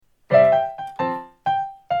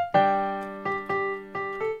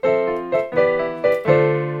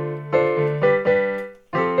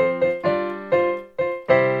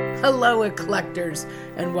Hello, Eclectors,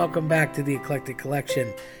 and welcome back to the Eclectic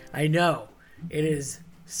Collection. I know it is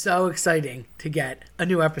so exciting to get a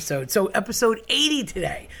new episode. So, episode 80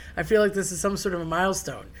 today. I feel like this is some sort of a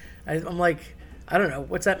milestone. I'm like, I don't know,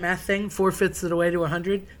 what's that math thing? 4/5 of the way to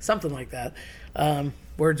 100? Something like that.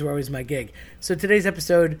 Words were always my gig. So, today's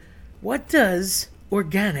episode, what does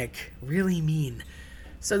organic really mean?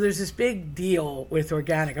 So there's this big deal with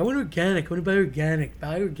organic. I want organic. I want to buy organic.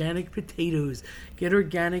 Buy organic potatoes. Get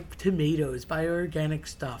organic tomatoes. Buy organic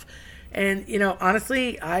stuff. And, you know,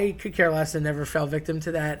 honestly, I could care less and never fell victim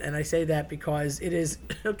to that. And I say that because it is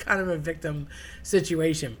kind of a victim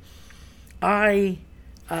situation. I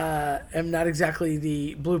am not exactly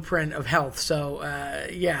the blueprint of health. So,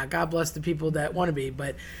 yeah, God bless the people that want to be.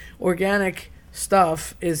 But organic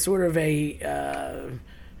stuff is sort of a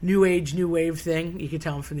new age, new wave thing. You can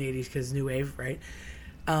tell them from the 80s because new wave, right?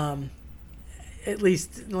 At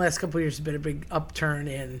least in the last couple of years, there's been a big upturn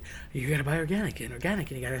in you got to buy organic, and you got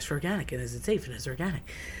to ask for organic, and is it safe, and is it organic?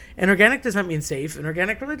 And organic does not mean safe, and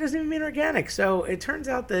organic really doesn't even mean organic. So it turns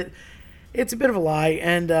out that it's a bit of a lie,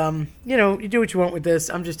 and, you know, you do what you want with this.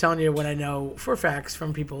 I'm just telling you what I know for facts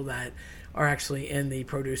from people that are actually in the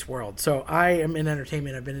produce world. So I am in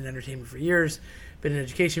entertainment. I've been in entertainment for years. Been in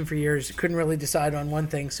education for years, couldn't really decide on one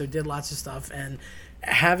thing, so did lots of stuff. And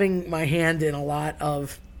having my hand in a lot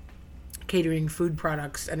of catering, food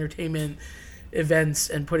products, entertainment, events,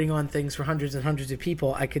 and putting on things for hundreds and hundreds of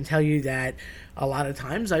people, I can tell you that a lot of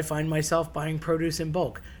times I find myself buying produce in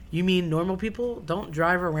bulk. You mean normal people don't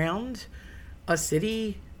drive around a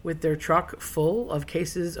city with their truck full of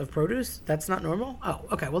cases of produce? That's not normal? Oh,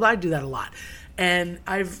 okay. Well, I do that a lot. And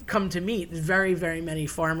I've come to meet very, very many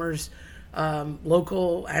farmers,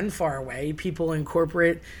 local and far away, people in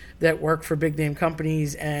corporate that work for big name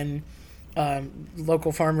companies, and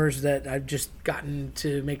local farmers that I've just gotten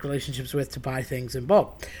to make relationships with to buy things in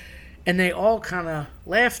bulk. And they all kind of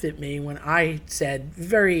laughed at me when I said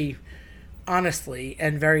very honestly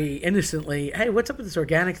and very innocently, hey, what's up with this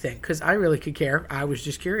organic thing? Because I really could care. I was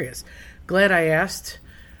just curious. Glad I asked.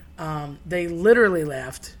 They literally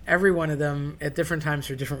laughed, every one of them, at different times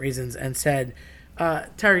for different reasons, and said,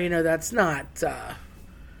 Terry, you know, that's not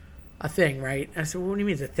a thing, right? I said, well, what do you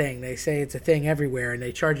mean it's a thing? They say it's a thing everywhere, and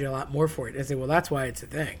they charge you a lot more for it. I said, well, that's why it's a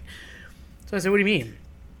thing. So I said, what do you mean?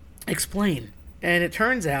 Explain. And it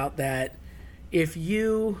turns out that if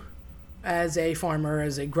you, as a farmer,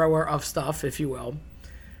 as a grower of stuff, if you will,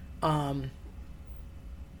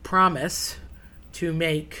 promise to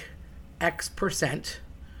make X percent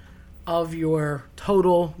of your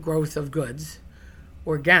total growth of goods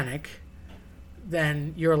organic,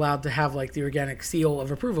 then you're allowed to have like the organic seal of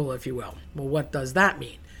approval, if you will. Well, what does that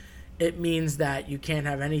mean? It means that you can't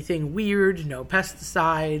have anything weird, no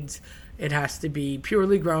pesticides. It has to be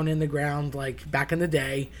purely grown in the ground like back in the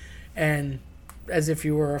day, and as if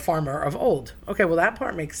you were a farmer of old. Okay, well, that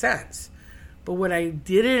part makes sense. But what I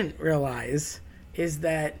didn't realize is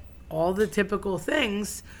that all the typical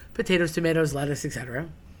things, potatoes, tomatoes, lettuce, etc.,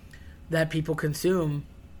 that people consume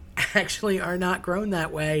actually are not grown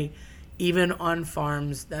that way, even on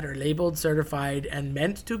farms that are labeled, certified, and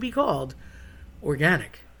meant to be called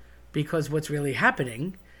organic. Because what's really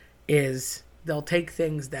happening is they'll take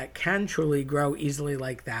things that can truly grow easily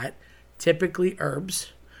like that, typically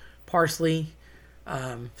herbs, parsley,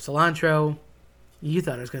 cilantro. You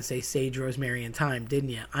thought I was going to say sage, rosemary, and thyme, didn't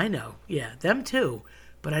you? I know. Yeah, them too.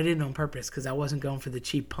 But I didn't on purpose because I wasn't going for the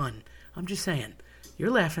cheap pun. I'm just saying.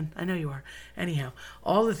 You're laughing. I know you are. Anyhow,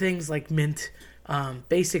 all the things like mint,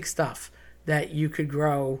 basic stuff that you could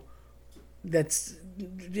grow that's,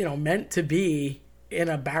 you know, meant to be in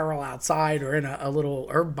a barrel outside or in a little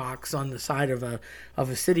herb box on the side of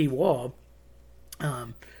a city wall,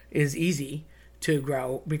 is easy to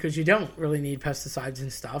grow because you don't really need pesticides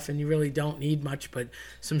and stuff, and you really don't need much but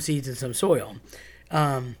some seeds and some soil.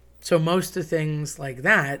 So most of the things like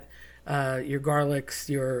that, your garlics,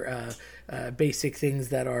 your basic things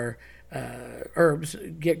that are herbs,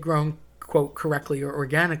 get grown, quote, correctly or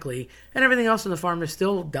organically, and everything else on the farm is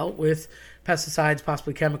still dealt with pesticides,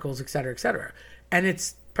 possibly chemicals, et cetera, et cetera. And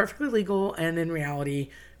it's perfectly legal, and in reality,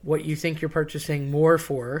 what you think you're purchasing more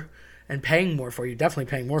for and paying more for, you're definitely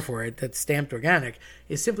paying more for it, that's stamped organic,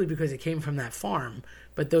 is simply because it came from that farm.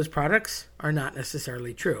 But those products are not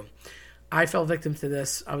necessarily true. I fell victim to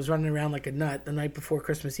this. I was running around like a nut the night before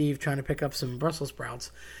Christmas Eve trying to pick up some Brussels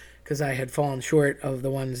sprouts because I had fallen short of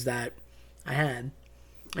the ones that I had.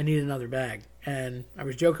 I needed another bag. And I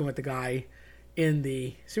was joking with the guy in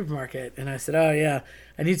the supermarket, and I said, oh yeah,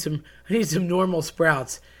 I need some normal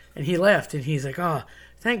sprouts. And he laughed, and he's like, oh,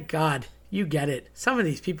 thank God you get it. Some of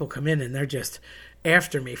these people come in and they're just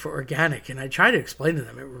after me for organic. And I try to explain to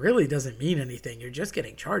them, it really doesn't mean anything. You're just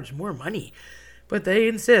getting charged more money. But they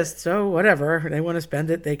insist, so whatever. They want to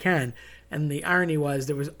spend it, they can. And the irony was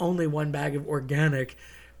there was only one bag of organic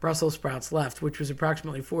Brussels sprouts left, which was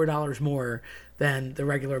approximately $4 more than the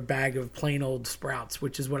regular bag of plain old sprouts,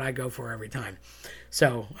 which is what I go for every time.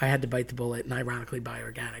 So I had to bite the bullet and ironically buy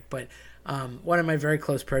organic. But one of my very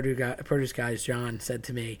close produce guys, John, said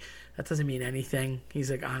to me, that doesn't mean anything. He's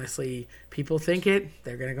like, honestly, people think it.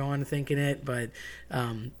 They're going to go on to thinking it, but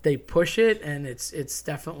they push it, and it's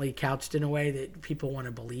definitely couched in a way that people want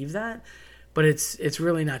to believe that. But it's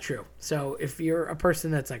really not true. So if you're a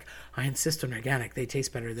person that's like, I insist on organic, they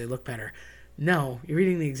taste better, they look better. No, you're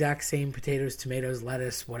eating the exact same potatoes, tomatoes,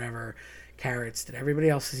 lettuce, whatever, carrots that everybody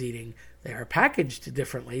else is eating. They are packaged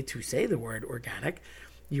differently to say the word organic.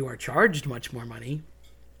 You are charged much more money,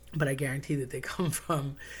 but I guarantee that they come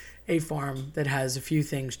from a farm that has a few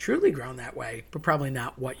things truly grown that way, but probably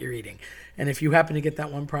not what you're eating. And if you happen to get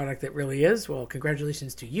that one product that really is, well,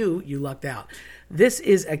 congratulations to you. You lucked out. This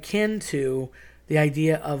is akin to the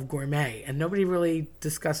idea of gourmet, and nobody really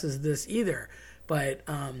discusses this either. But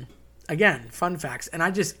again, fun facts. And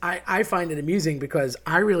I find it amusing because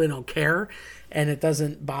I really don't care, and it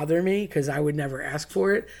doesn't bother me because I would never ask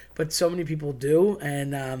for it. But so many people do,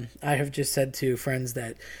 and I have just said to friends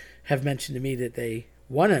that have mentioned to me that they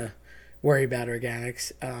want to worry about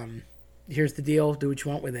organics. Here's the deal. Do what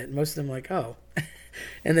you want with it. And most of them are like, oh.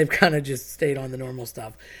 And they've kind of just stayed on the normal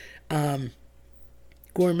stuff.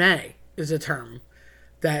 Gourmet is a term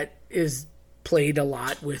that is played a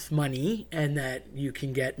lot with money and that you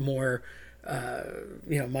can get more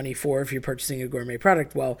money for if you're purchasing a gourmet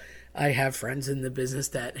product. Well, I have friends in the business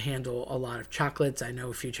that handle a lot of chocolates. I know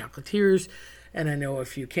a few chocolatiers, and I know a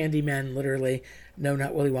few candy men, literally. No,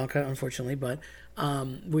 not Willy Wonka, unfortunately, but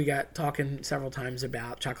we got talking several times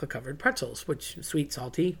about chocolate-covered pretzels, which sweet,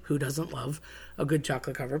 salty, who doesn't love a good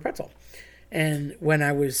chocolate-covered pretzel? And when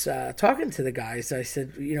I was talking to the guys, I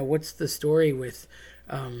said, what's the story with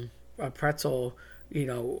a pretzel,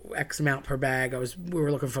 X amount per bag? We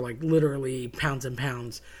were looking for like literally pounds and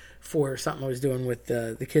pounds for something I was doing with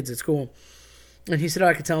the kids at school. And he said,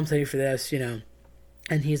 I could tell you for this, And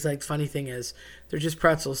he's like, funny thing is, they're just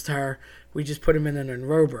pretzels, Tara. We just put them in an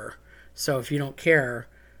enrober. So if you don't care,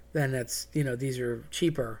 then that's, these are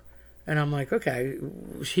cheaper. And I'm like, okay.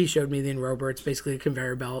 He showed me the enrober. It's basically a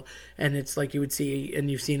conveyor belt. And it's like you would see,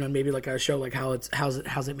 and you've seen on maybe like a show, like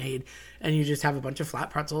how's it made. And you just have a bunch of flat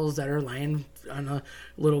pretzels that are laying on a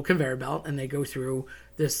little conveyor belt. And they go through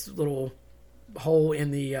this little hole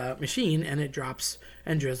in the machine. And it drops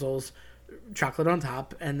and drizzles chocolate on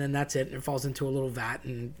top, and then that's it, and it falls into a little vat,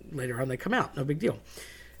 and later on they come out. No big deal.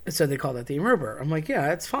 And so they call that the enrober. I'm like,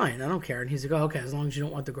 yeah, it's fine. I don't care. And he's like, oh, okay, as long as you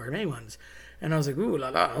don't want the gourmet ones. And I was like, ooh, la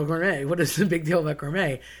la, gourmet. What is the big deal about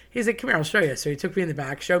gourmet? He's like, come here, I'll show you. So he took me in the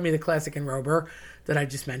back, showed me the classic enrober that I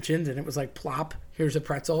just mentioned, and it was like, plop, here's a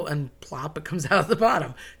pretzel, and plop, it comes out of the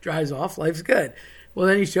bottom. Dries off, life's good. Well,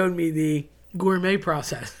 then he showed me the gourmet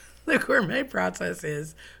process. The gourmet process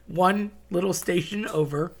is one little station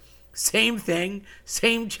over, same thing,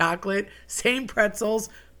 same chocolate, same pretzels,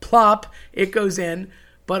 plop, it goes in.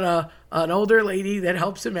 But an older lady that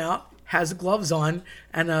helps him out has gloves on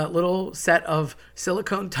and a little set of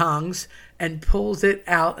silicone tongs and pulls it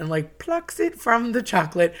out and like plucks it from the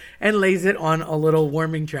chocolate and lays it on a little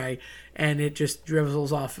warming tray, and it just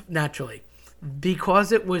drizzles off naturally.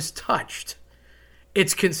 Because it was touched,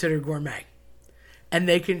 it's considered gourmet. And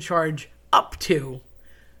they can charge up to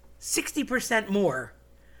 60% more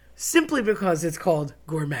simply because it's called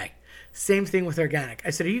gourmet. Same thing with organic.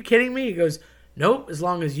 I said, are you kidding me? He goes, nope, as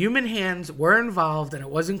long as human hands were involved and it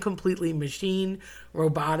wasn't completely machine,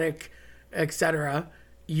 robotic, etc.,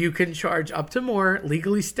 you can charge up to more,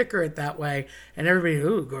 legally sticker it that way, and everybody,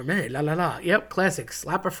 ooh, gourmet, la la la. Yep, classic.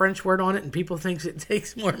 Slap a French word on it and people think it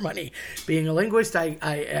takes more money. Being a linguist,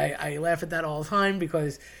 I laugh at that all the time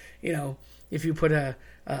because, if you put a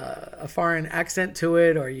foreign accent to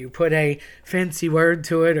it, or you put a fancy word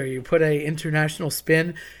to it, or you put a international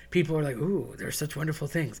spin, people are like, ooh, they're such wonderful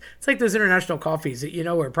things. It's like those international coffees that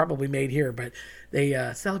are probably made here, but they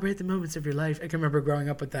celebrate the moments of your life. I can remember growing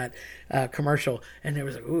up with that commercial, and there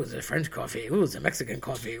was like, ooh, it's a French coffee, ooh, it's a Mexican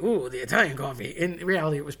coffee, ooh, the Italian coffee. In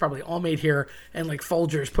reality, it was probably all made here, and like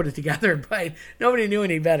Folgers put it together, but nobody knew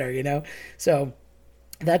any better, So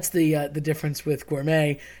that's the difference with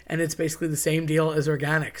gourmet, and it's basically the same deal as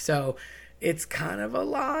organic. So it's kind of a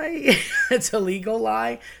lie. It's a legal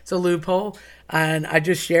lie. It's a loophole. And I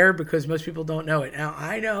just share because most people don't know it. Now,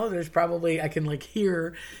 I know there's probably, I can like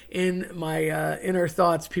hear in my inner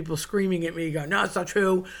thoughts, people screaming at me, going, no, it's not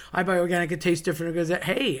true. I buy organic. It tastes different. It goes,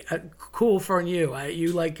 hey, cool for you.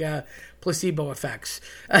 You like placebo effects.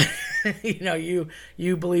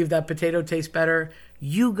 You believe that potato tastes better.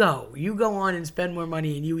 You go on and spend more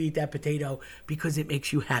money and you eat that potato because it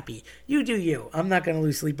makes you happy. You do you. I'm not going to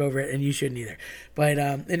lose sleep over it, and you shouldn't either. But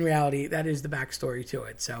in reality, that is the backstory to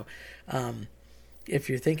it. So if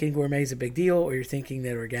you're thinking gourmet is a big deal, or you're thinking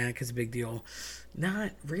that organic is a big deal,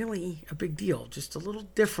 not really a big deal. Just a little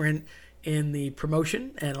different in the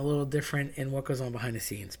promotion and a little different in what goes on behind the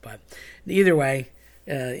scenes. But either way,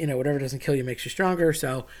 whatever doesn't kill you makes you stronger.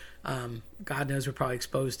 So God knows we're probably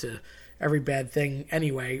exposed to every bad thing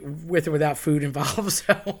anyway, with or without food involved.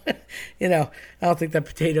 So, I don't think that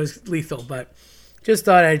potato's lethal, but just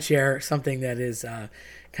thought I'd share something that is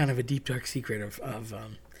kind of a deep, dark secret of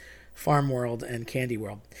farm world and candy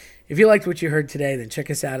world. If you liked what you heard today, then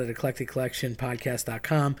check us out at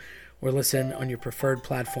eclecticcollectionpodcast.com or listen on your preferred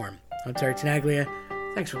platform. I'm Terry Tenaglia.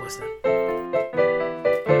 Thanks for listening.